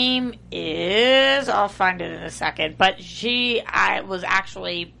name is... I'll find it in a second. But she was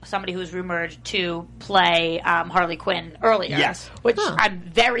actually somebody who was rumored to play Harley Quinn earlier. Yes. Which I'm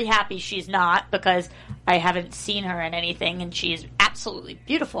very happy she's not, because I haven't seen her in anything, and she's absolutely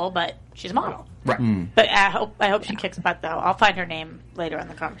beautiful, but she's a model. Right. But I hope she kicks butt, though. I'll find her name later in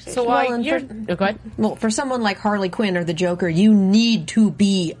the conversation. So go ahead. Well, for someone like Harley Quinn or the Joker, you need to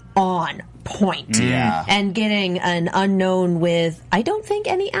be on point. Yeah. And getting an unknown with, I don't think,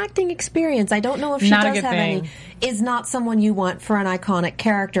 any acting experience, I don't know if she Not a does good have thing. any, is not someone you want for an iconic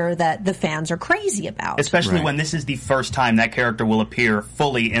character that the fans are crazy about. Especially when this is the first time that character will appear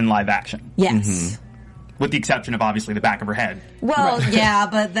fully in live action. Yes. With the exception of, obviously, the back of her head. Well, yeah,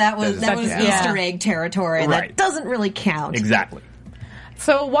 but that was Yeah. Easter egg territory. Right. That doesn't really count. Exactly.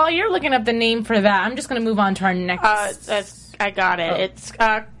 So while you're looking up the name for that, I'm just going to move on to our next... I got it. It's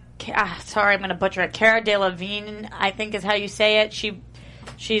sorry, I'm going to butcher it. Cara Delevingne, I think is how you say it.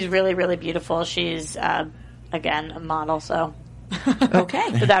 She's really, really beautiful. She's again a model, so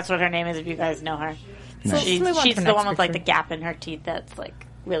Okay. but that's what her name is if you guys know her. So let's move on She's to the next one with like the picture. gap in her teeth that's like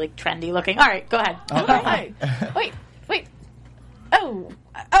really trendy looking. All right, go ahead. Wait. Oh,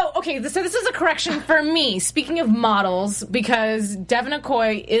 okay. So this is a correction for me. Speaking of models, because Devin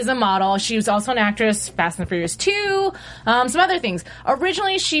Aoki is a model. She was also an actress, Fast and Furious 2, some other things.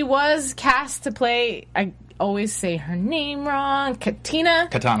 Originally, she was cast to play, I always say her name wrong, Katana.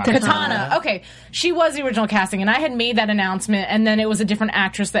 Okay. She was the original casting, and I had made that announcement, and then it was a different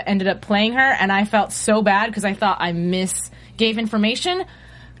actress that ended up playing her, and I felt so bad because I thought I misgave information.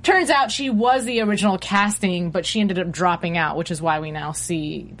 Turns out she was the original casting, but she ended up dropping out, which is why we now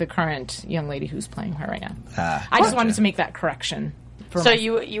see the current young lady who's playing her right now. I just wanted to make that correction. So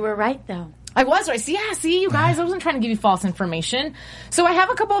you were right though. I was right. See, you guys, I wasn't trying to give you false information. So I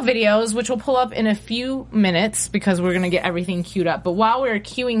have a couple of videos, which we'll pull up in a few minutes because we're going to get everything queued up. But while we're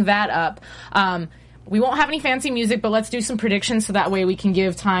queuing that up, we won't have any fancy music, but let's do some predictions so that way we can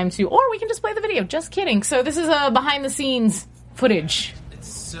give time to, or we can just play the video. Just kidding. So this is behind-the-scenes footage.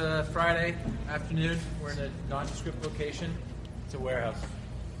 It's Friday afternoon. We're in a nondescript location. It's a warehouse.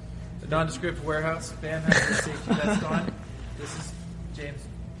 The nondescript warehouse. Bam has her safety vest on. This is James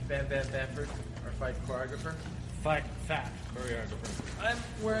Bam Bamford, our fight choreographer. Fat choreographer. I'm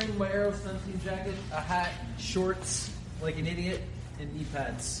wearing my Aero Stunt Team jacket, a hat, shorts, like an idiot, and knee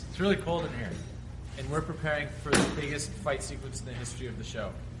pads. It's really cold in here. And we're preparing for the biggest fight sequence in the history of the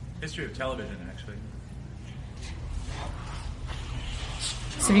show. History of television, actually.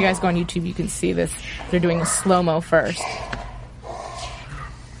 So if you guys go on YouTube, you can see this. They're doing a slow-mo first,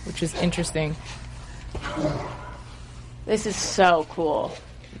 which is interesting. This is so cool.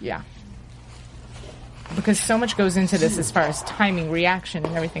 Yeah. Because so much goes into this as far as timing, reaction,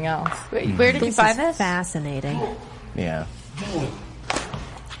 and everything else. Where did you find this? Fascinating. Yeah.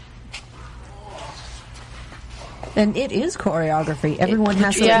 And it is choreography. Everyone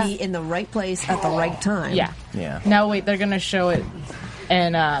has to be in the right place at the right time. Yeah. Yeah. Now, wait, they're going to show it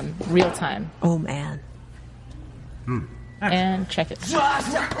in real time. Oh, man. And check it.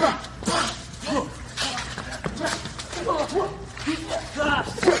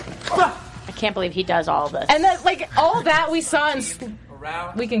 I can't believe he does all this. And then, like, all that we saw in...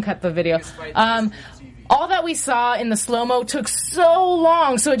 We can cut the video. All that we saw in the slow-mo took so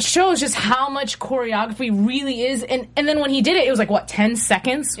long, so it shows just how much choreography really is. And then when he did it, it was like, what, 10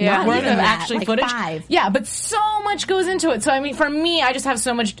 seconds worth of actually like footage? 5. Yeah, but so much goes into it. So, I mean, for me, I just have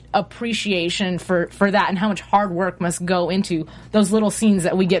so much appreciation for that and how much hard work must go into those little scenes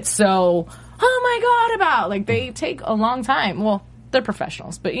that we get so, oh my God, about. Like, they take a long time. Well, they're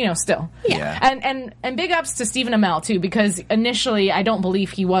professionals, but, you know, still. Yeah. And big ups to Stephen Amell, too, because initially I don't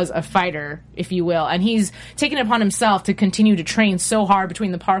believe he was a fighter, if you will, and he's taken it upon himself to continue to train so hard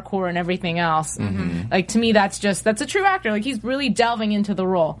between the parkour and everything else. Mm-hmm. Like, to me, that's a true actor. Like, he's really delving into the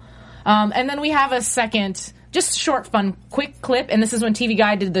role. And then we have a second just short, fun, quick clip. And this is when TV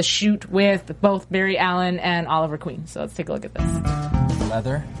Guide did the shoot with both Barry Allen and Oliver Queen. So let's take a look at this.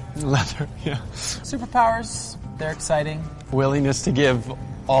 Leather, yeah. Superpowers, they're exciting. Willingness to give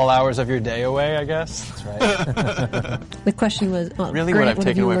all hours of your day away, I guess. That's right. The question was, really Grant, what I've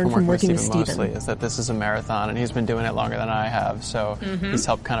taken away from working with Stephen mostly is that this is a marathon, and he's been doing it longer than I have, so he's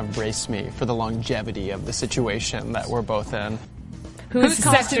helped kind of brace me for the longevity of the situation that we're both in. Whose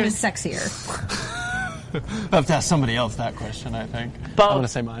costume is sexier? I have to ask somebody else that question, I think. Both. I'm going to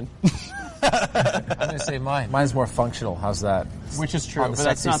say mine. I'm going to say mine. Mine's more functional. How's that? Which is true, but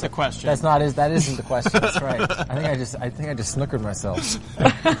that's not the question. That isn't the question. That's right. I think I just snookered myself.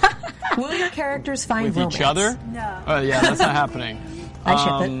 Will your characters find with romance? each other? No. Yeah, that's not happening.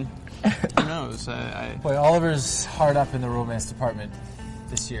 I ship it. Who knows? Boy, Oliver's hard up in the romance department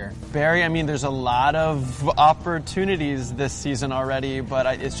this year. Barry, I mean, there's a lot of opportunities this season already,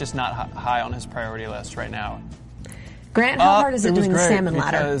 but it's just not high on his priority list right now. Grant, how hard is it doing the salmon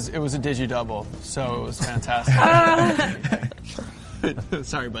ladder? Because it was a digi-double, so it was fantastic.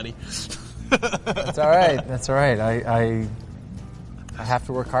 Sorry, buddy. That's all right. I have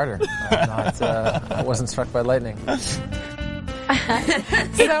to work harder. I wasn't struck by lightning.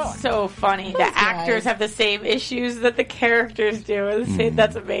 It's so funny. The actors have the same issues that the characters do.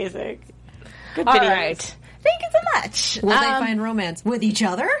 That's amazing. Good All videos. right. Thank you so much. Will they find romance with each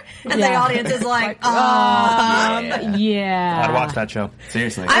other? And the Yeah. audience is like, yeah. I'd watch that show.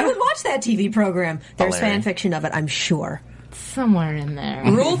 Seriously. I would watch that TV program. There's Hilarious. fan fiction of it, I'm sure. Somewhere in there.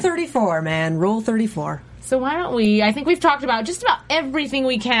 Rule 34, man. Rule 34. So why don't we, I think we've talked about just about everything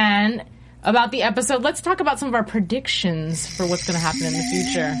we can about the episode. Let's talk about some of our predictions for what's going to happen in the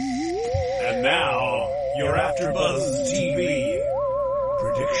future. And now, your AfterBuzz TV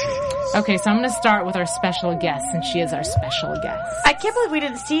predictions. Okay, so I'm going to start with our special guest, since she is our special guest. I can't believe we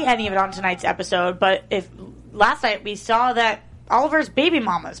didn't see any of it on tonight's episode, but if last night we saw that Oliver's baby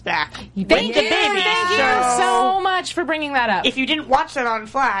mama's back. Thank With the you. baby. Thank you so much for bringing that up. If you didn't watch that on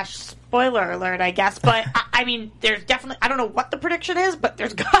Flash, spoiler alert, I guess, but I mean, there's definitely, I don't know what the prediction is, but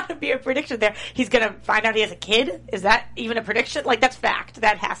there's got to be a prediction there. He's going to find out he has a kid? Is that even a prediction? Like, that's fact.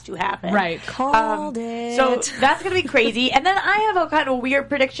 That has to happen. Right. Called it. So that's going to be crazy. And then I have a kind of weird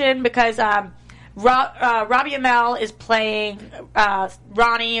prediction because Robbie Amell is playing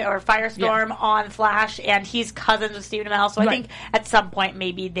Ronnie or Firestorm on Flash, and he's cousins with Stephen Amell. So I think at some point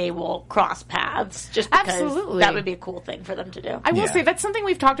maybe they will cross paths, just because that would be a cool thing for them to do. I will say that's something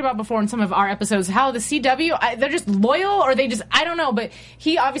we've talked about before in some of our episodes, how the CW, they're just loyal, or they just, I don't know, but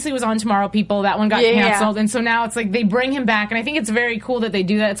he obviously was on Tomorrow People. That one got canceled, and so now it's like they bring him back, and I think it's very cool that they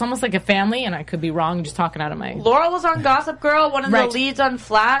do that. It's almost like a family, and I could be wrong, just talking out of my... Laurel was on Gossip Girl. One of the leads on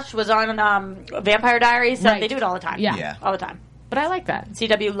Flash was on Vampire Diaries. So they do it all the time. Yeah. All the time. But I like that.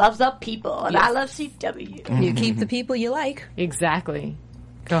 CW loves up people, and I love CW. You keep the people you like. Exactly.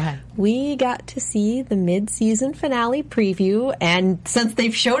 Go ahead. We got to see the mid-season finale preview, and since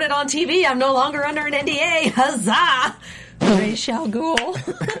they've shown it on TV, I'm no longer under an NDA. Huzzah! Ra's al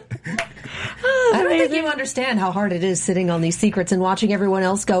Ghul. I don't think you understand how hard it is sitting on these secrets and watching everyone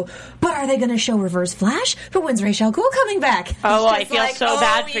else go, but are they going to show Reverse Flash? But when's Ra's al Ghul coming back? Oh, I feel so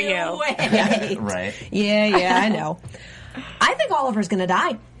bad for you. Right. Yeah, I know. I think Oliver's going to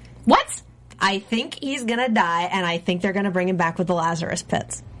die. What? I think he's going to die, and I think they're going to bring him back with the Lazarus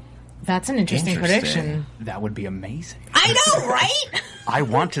Pits. That's an interesting prediction. That would be amazing. I know, right? I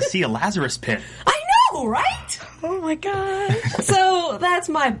want to see a Lazarus pit. I know, right? Oh my god. So that's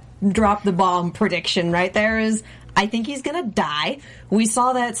my drop the bomb prediction right there is I think he's going to die. We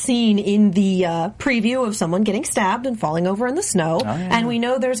saw that scene in the preview of someone getting stabbed and falling over in the snow. And we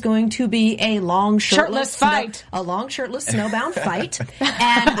know there's going to be a long shirtless fight. A long shirtless snowbound fight.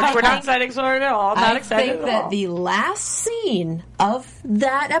 And We're not excited for it at all. Not excited I think at that all. the last scene of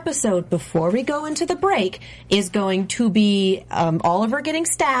that episode before we go into the break is going to be Oliver getting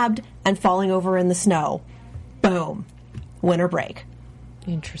stabbed and falling over in the snow. Boom. Winter break.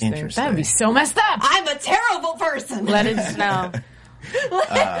 Interesting. That would be so messed up. I'm a terrible person. Let it snow.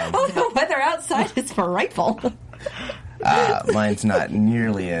 The weather outside is frightful. Mine's not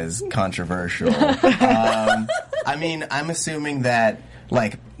nearly as controversial. I mean, I'm assuming that,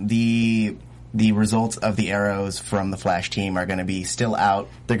 like, the results of the arrows from the Flash team are going to be still out.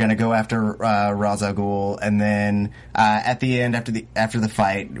 They're going to go after Ra's al Ghul, and then at the end, after the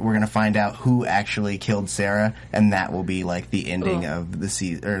fight, we're going to find out who actually killed Sarah, and that will be like the ending of the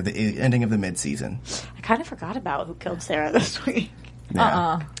season, or the ending of the mid-season. I kind of forgot about who killed Sarah this week.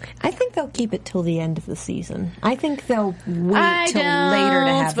 Yeah. I think they'll keep it till the end of the season. I think they'll wait till later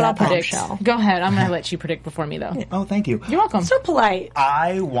to have that bombshell. Go ahead. I'm going to let you predict before me, though. Oh, thank you. You're welcome. So polite.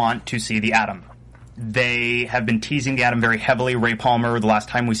 I want to see the Atom. They have been teasing at him very heavily. Ray Palmer, the last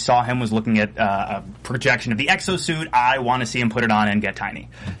time we saw him, was looking at a projection of the exosuit. I want to see him put it on and get tiny.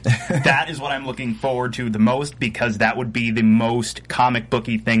 That is what I'm looking forward to the most, because that would be the most comic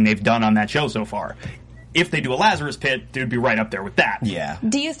booky thing they've done on that show so far. If they do a Lazarus Pit, it would be right up there with that. Yeah.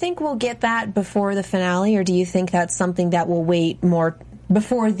 Do you think we'll get that before the finale, or do you think that's something that will wait more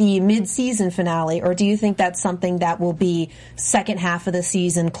before the mid-season finale, or do you think that's something that will be second half of the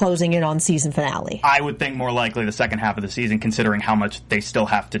season, closing in on season finale? I would think more likely the second half of the season, considering how much they still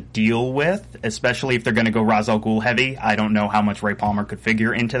have to deal with, especially if they're going to go Ra's al Ghul heavy. I don't know how much Ray Palmer could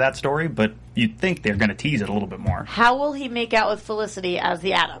figure into that story, but you'd think they're going to tease it a little bit more. How will he make out with Felicity as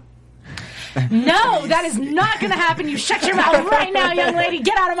the Atom? No, that is not going to happen. You shut your mouth right now, young lady.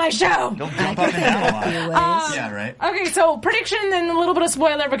 Get out of my show. He'll jump up and down a lot. Yeah, right. Okay, so prediction and a little bit of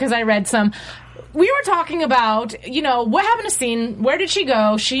spoiler because I read some. We were talking about, what happened to Scene? Where did she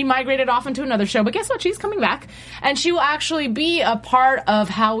go? She migrated off into another show, but guess what? She's coming back. And she will actually be a part of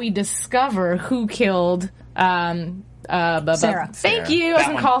how we discover who killed Sarah. Thank you. I was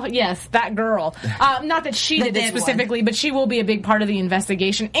going to call her. Yes, that girl. Not that she did it specifically, but she will be a big part of the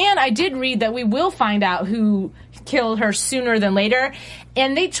investigation. And I did read that we will find out who killed her sooner than later.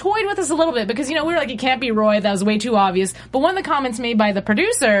 And they toyed with us a little bit because, we were like, it can't be Roy. That was way too obvious. But one of the comments made by the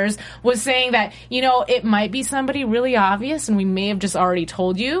producers was saying that, it might be somebody really obvious and we may have just already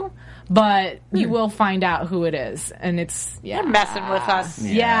told you. But you will find out who it is. And it's, You're messing with us.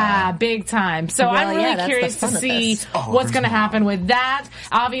 Yeah, big time. So I'm really curious to see what's going to happen with that.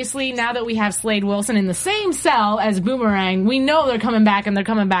 Obviously, now that we have Slade Wilson in the same cell as Boomerang, we know they're coming back, and they're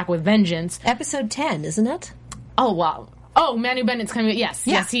coming back with vengeance. Episode 10, isn't it? Oh, wow. Oh, Manu Bennett's coming. Yes,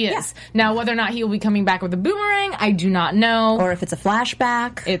 he is. Yeah. Now, whether or not he will be coming back with a boomerang, I do not know. Or if it's a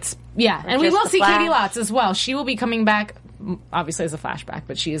flashback. And we will see Katie Lotz as well. She will be coming back, obviously as a flashback,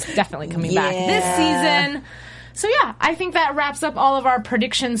 but she is definitely coming back this season. So I think that wraps up all of our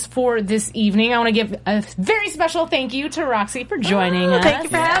predictions for this evening. I want to give a very special thank you to Roxy for joining us. Thank you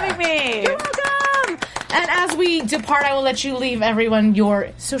for having me. You're welcome. And as we depart, I will let you leave everyone your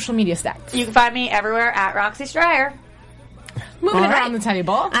social media stacks. You can find me everywhere at Roxy Stryer. Moving around the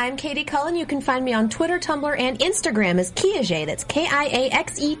table. I'm Katie Cullen. You can find me on Twitter, Tumblr, and Instagram as Kiaxet. That's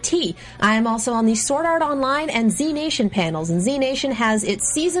Kiaxet. I am also on the Sword Art Online and Z Nation panels, and Z Nation has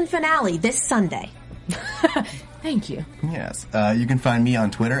its season finale this Sunday. Thank you. Yes. You can find me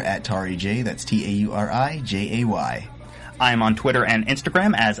on Twitter at TariJ. That's Taurijay. I am on Twitter and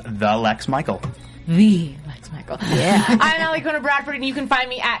Instagram as The Lex Michael. The Lex Michael. Yeah. I'm Alicona Bradford, and you can find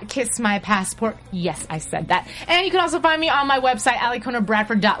me at Kiss My Passport. Yes, I said that. And you can also find me on my website,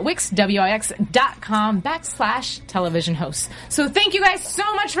 aliconabradford.wix.com/television hosts. So thank you guys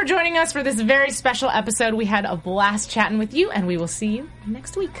so much for joining us for this very special episode. We had a blast chatting with you, and we will see you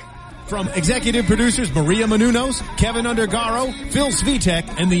next week. From executive producers Maria Menounos, Kevin Undergaro, Phil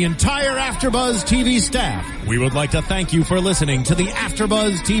Svitek, and the entire AfterBuzz TV staff, we would like to thank you for listening to the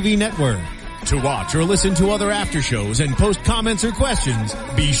AfterBuzz TV network. To watch or listen to other after shows and post comments or questions,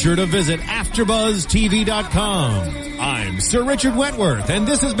 be sure to visit AfterBuzzTV.com. I'm Sir Richard Wentworth, and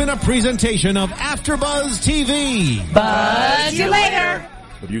this has been a presentation of AfterBuzz TV. Buzz you later.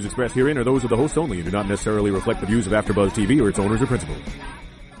 The views expressed herein are those of the hosts only and do not necessarily reflect the views of AfterBuzz TV or its owners or principals.